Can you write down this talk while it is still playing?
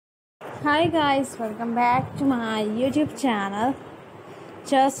Hi guys, welcome back to my YouTube channel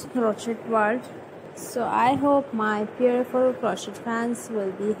Just Crochet World. So I hope my beautiful crochet fans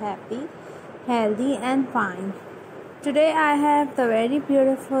will be happy, healthy and fine. Today I have the very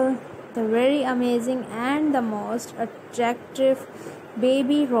beautiful, the very amazing and the most attractive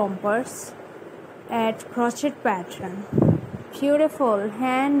baby rompers at crochet pattern. Beautiful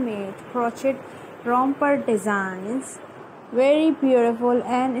handmade crochet romper designs, very beautiful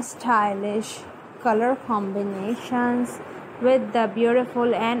and stylish color combinations with the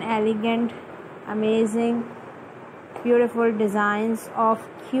beautiful and elegant, amazing, beautiful designs of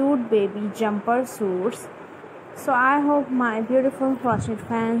cute baby jumper suits. So I hope my beautiful crochet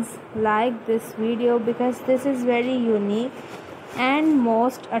fans like this video because this is very unique and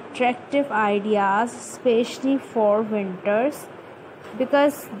most attractive ideas, especially for winters,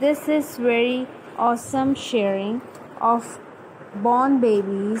 because this is very awesome sharing of born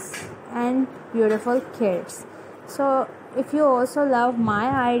babies and beautiful kids. So if you also love my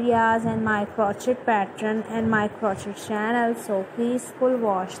ideas and my crochet pattern and my crochet channel, so please full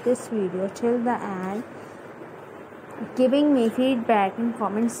watch this video till the end, giving me feedback in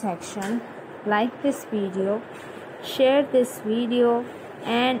comment section. Like this video, share this video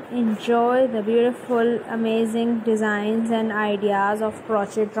and enjoy the beautiful amazing designs and ideas of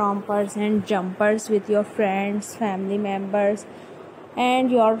crochet rompers and jumpers with your friends, family members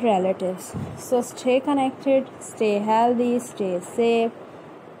and your relatives. So stay connected, stay healthy, stay safe,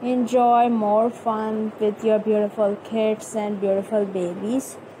 enjoy more fun with your beautiful kids and beautiful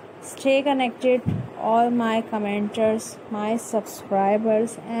babies. Stay connected, all my commenters, my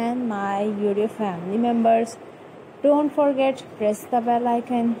subscribers and my YouTube family members. Don't forget, press the bell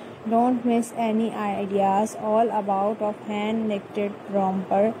icon. Don't miss any ideas all about of hand knitted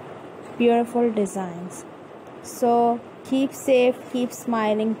romper beautiful designs. So keep safe, keep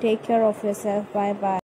smiling, take care of yourself. Bye bye.